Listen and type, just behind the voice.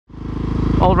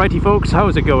Alrighty folks,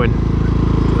 how's it going?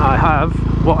 I have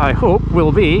what I hope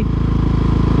will be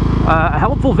a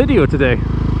helpful video today.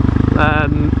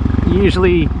 You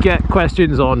usually get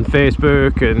questions on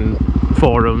Facebook and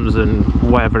forums and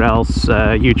whatever else,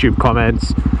 YouTube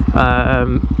comments,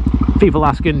 people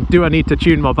asking, do I need to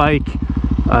tune my bike,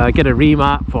 get a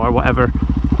remap or whatever,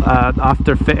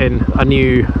 after fitting a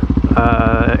new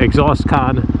exhaust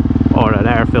can or an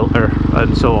air filter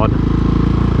and so on.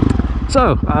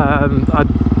 So I'm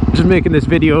just making this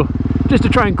video just to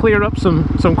try and clear up some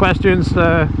questions.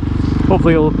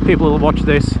 Hopefully people will watch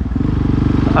this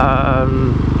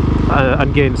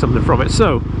and gain something from it.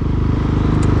 So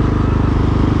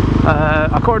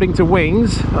according to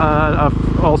Wings,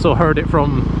 I've also heard it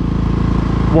from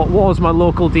what was my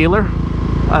local dealer,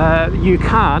 you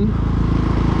can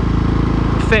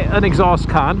fit an exhaust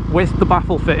can with the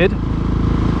baffle fitted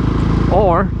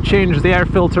or change the air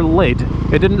filter lid.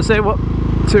 It didn't say what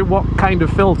kind of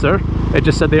filter, it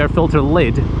just said the air filter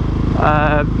lid.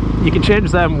 You can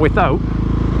change them without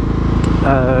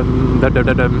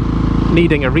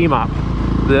needing a remap.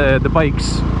 The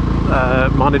bike's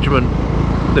management,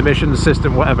 the emissions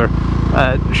system, whatever,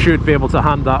 should be able to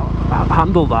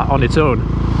handle that on its own.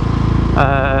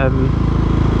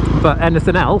 But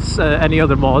anything else, any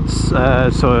other mods,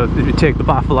 so if you take the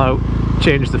baffle out,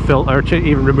 change the filter,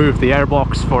 even remove the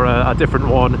airbox for a different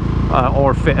one,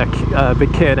 or fit a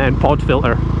big K&N pod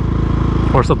filter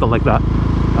or something like that,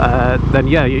 then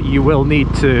yeah, you will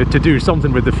need to do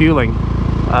something with the fueling,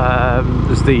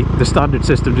 as the standard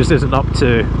system just isn't up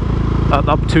to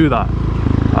that.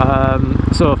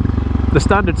 So the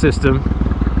standard system,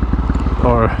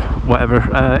 or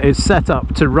whatever, is set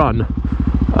up to run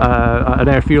an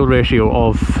air fuel ratio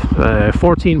of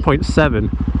 14.7,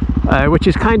 which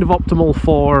is kind of optimal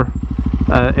for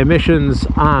emissions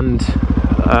and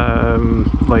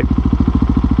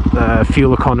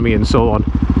fuel economy and so on.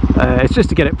 It's just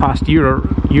to get it past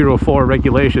Euro 4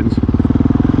 regulations.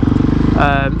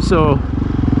 So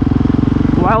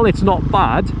while it's not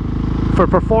bad for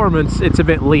performance, it's a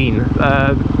bit lean.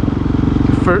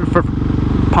 For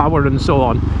power and so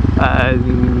on,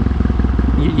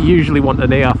 you usually want an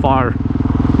AFR,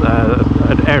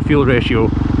 an air fuel ratio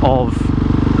of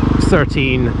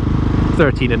 13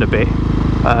 and a bit.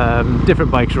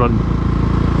 Different bikes run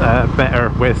better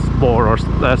with more or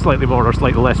slightly more or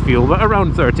slightly less fuel, but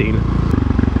around 13.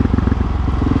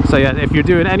 So yeah, if you're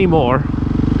doing any more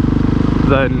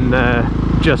than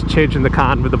just changing the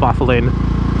can with the baffle in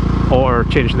or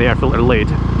changing the air filter lid,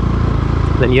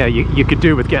 then yeah, you could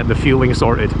do with getting the fueling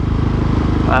sorted.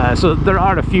 So there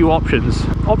are a few options.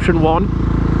 Option one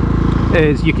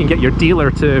is you can get your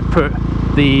dealer to put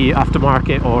the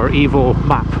aftermarket or Evo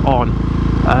map on.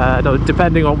 Now,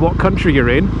 depending on what country you're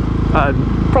in,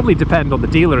 probably depend on the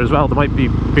dealer as well. They might be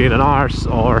being an arse,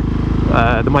 or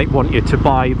they might want you to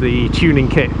buy the tuning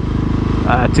kit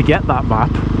to get that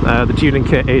map. The tuning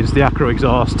kit is the acro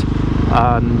exhaust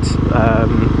and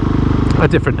a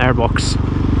different airbox,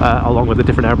 along with a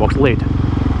different airbox lid.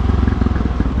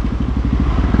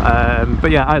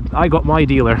 But yeah, I got my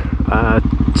dealer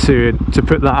to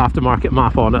put that aftermarket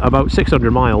map on at about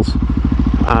 600 miles,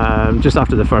 just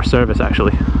after the first service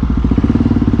actually.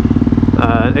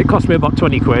 It cost me about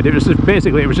 20 quid. It was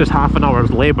just half an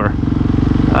hour's labour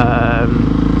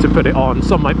to put it on.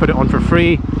 Some might put it on for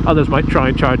free, others might try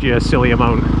and charge you a silly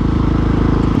amount.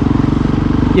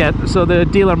 Yeah, so the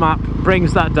dealer map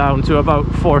brings that down to about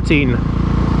 14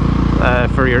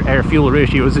 for your air fuel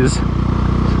ratios,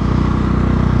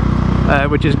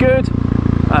 which is good.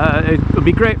 It would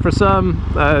be great for some,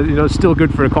 you know, it's still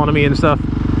good for economy and stuff.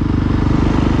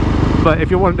 But if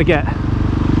you're wanting to get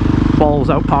balls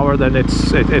out power, then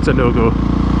it's a no-go.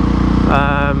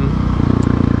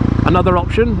 Another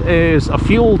option is a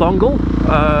fuel dongle.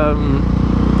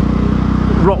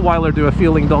 Rottweiler do a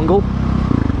fueling dongle.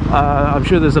 I'm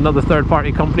sure there's another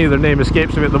third-party company, their name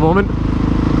escapes me at the moment.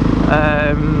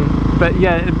 But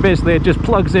yeah, basically it just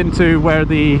plugs into where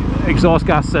the exhaust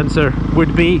gas sensor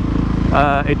would be.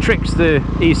 It tricks the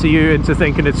ECU into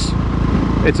thinking it's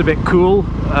a bit cool,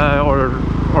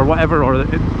 or whatever, or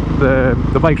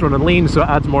the bike's running lean, so it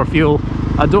adds more fuel.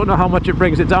 I don't know how much it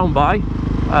brings it down by.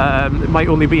 It might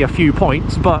only be a few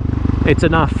points, but it's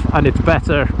enough and it's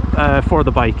better for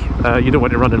the bike. You don't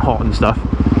want it running hot and stuff.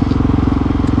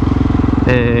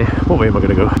 What way am I going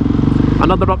to go?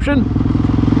 Another option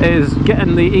is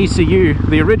getting the ECU,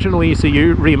 the original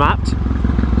ECU, remapped.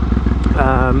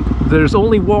 There's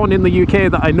only one in the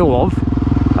UK that I know of.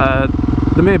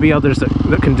 There may be others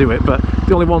that can do it, but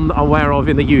the only one that I'm aware of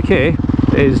in the UK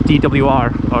is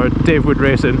DWR, or Dave Wood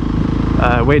Racing,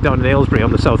 way down in Aylesbury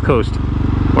on the south coast,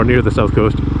 or near the south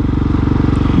coast.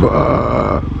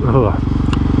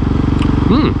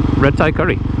 Red Thai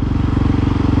curry.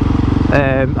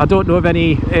 I don't know of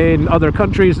any in other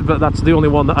countries, but that's the only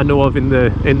one that I know of in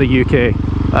the UK.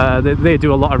 They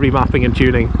do a lot of remapping and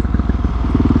tuning.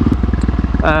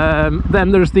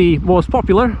 Then there's the most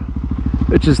popular,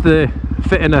 which is the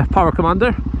fit in a power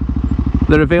commander.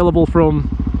 They're available from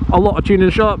a lot of tuning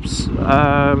shops.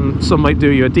 Some might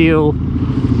do you a deal.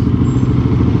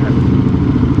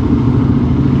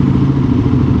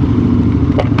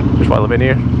 Just while I'm in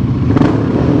here.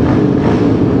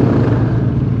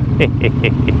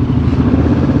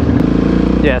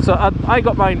 Yeah, so I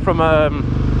got mine from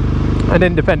an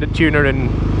independent tuner in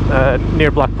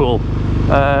near Blackpool,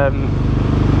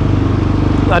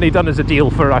 and he done us a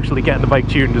deal for actually getting the bike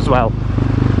tuned as well.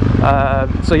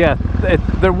 So yeah,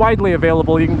 they're widely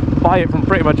available. You can buy it from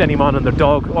pretty much any man and their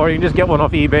dog, or you can just get one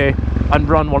off eBay and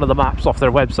run one of the maps off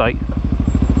their website.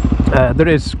 There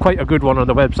is quite a good one on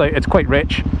the website. It's quite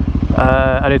rich,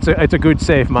 and it's a good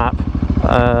safe map.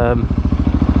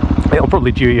 It'll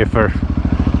probably due you for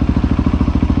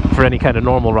any kind of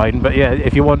normal riding, but yeah,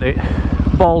 if you want it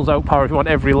balls out power, if you want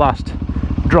every last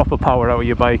drop of power out of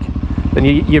your bike, then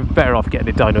you're better off getting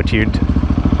it dyno tuned.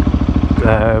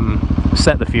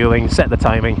 Set the fueling, set the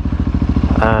timing,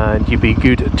 and you'll be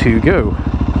good to go.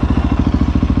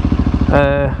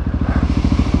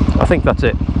 I think that's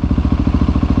it.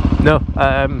 No,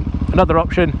 another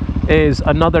option is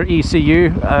another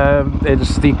ECU.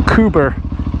 It's the Kuber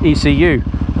ECU.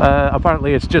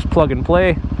 Apparently it's just plug and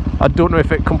play. I don't know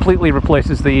if it completely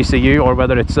replaces the ECU or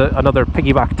whether it's another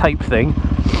piggyback type thing.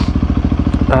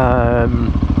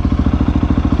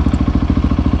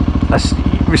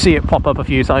 We see it pop up a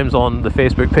few times on the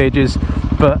Facebook pages,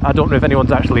 but I don't know if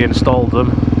anyone's actually installed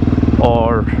them,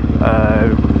 or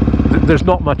there's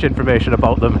not much information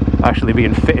about them actually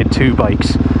being fitted to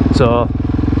bikes. So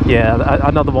yeah,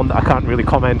 another one that I can't really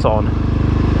comment on.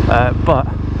 But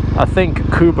I think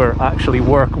Kuber actually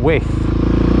work with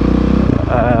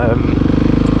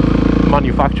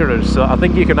manufacturers, so I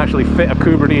think you can actually fit a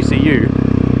Kuber ECU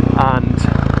and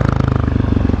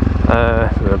I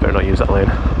better not use that lane.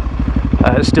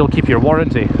 Still keep your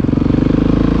warranty,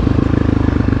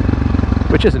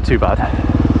 which isn't too bad.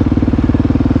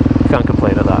 Can't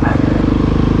complain at that.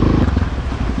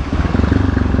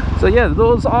 So yeah,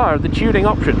 those are the tuning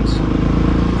options.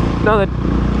 Now that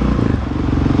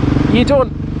you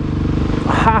don't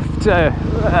have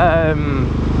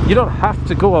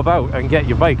to go about and get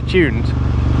your bike tuned,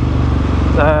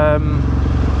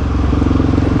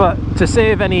 but to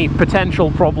save any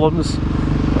potential problems,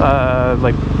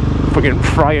 like fucking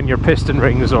frying your piston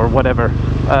rings or whatever,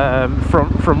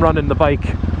 from running the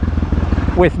bike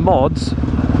with mods,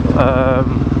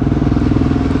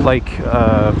 like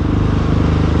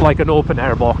an open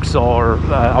air box or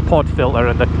a pod filter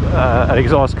and an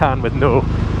exhaust can with no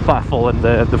baffle and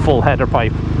the full header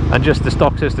pipe and just the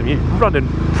stock system, you're running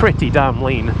pretty damn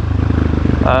lean.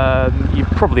 You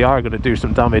probably are going to do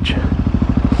some damage.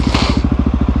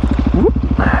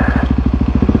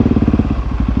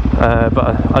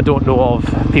 But I don't know of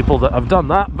people that have done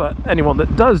that, but anyone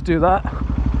that does do that,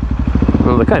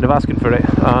 well, they're kind of asking for it,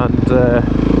 and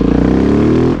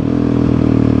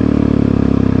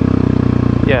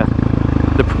yeah,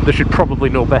 they should probably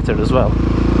know better as well.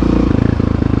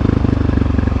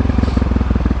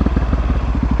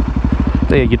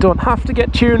 So yeah, you don't have to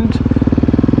get tuned,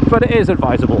 but it is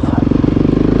advisable.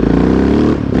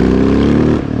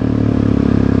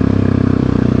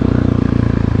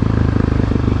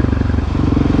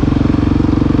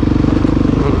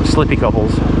 Slippy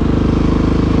cobbles.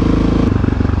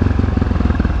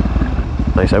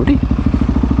 Nice Audi.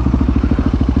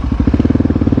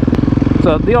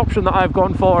 So the option that I've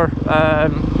gone for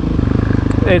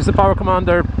is the Power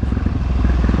Commander,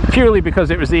 purely because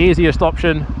it was the easiest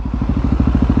option.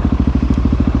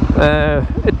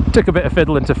 It took a bit of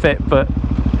fiddling to fit, but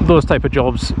those type of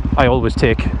jobs I always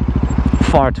take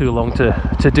far too long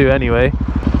to do anyway.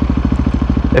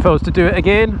 If I was to do it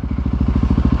again,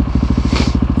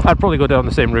 I'd probably go down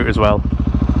the same route as well,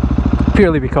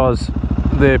 purely because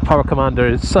the Power Commander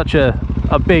is such a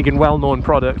big and well-known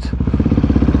product.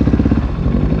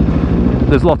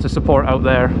 There's lots of support out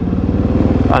there,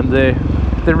 and they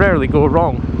rarely go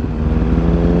wrong.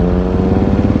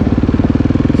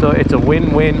 So it's a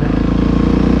win-win,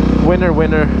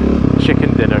 winner-winner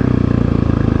chicken dinner.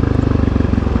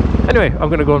 Anyway, I'm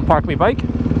going to go and park my bike,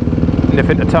 nip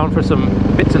into town for some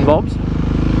bits and bobs.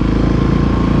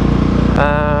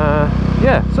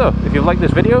 Yeah, so if you like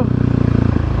this video,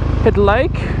 hit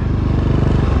like,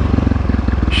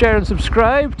 share and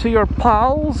subscribe to your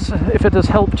pals if it has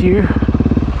helped you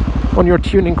on your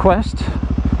tuning quest.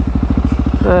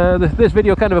 This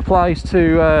video kind of applies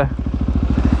to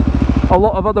a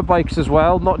lot of other bikes as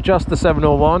well, not just the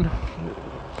 701,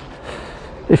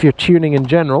 if you're tuning in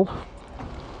general.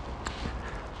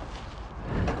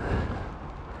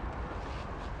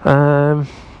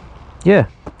 Yeah,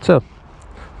 so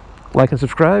like and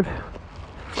subscribe,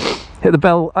 hit the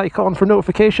bell icon for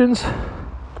notifications,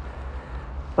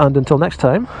 and until next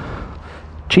time,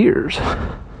 cheers.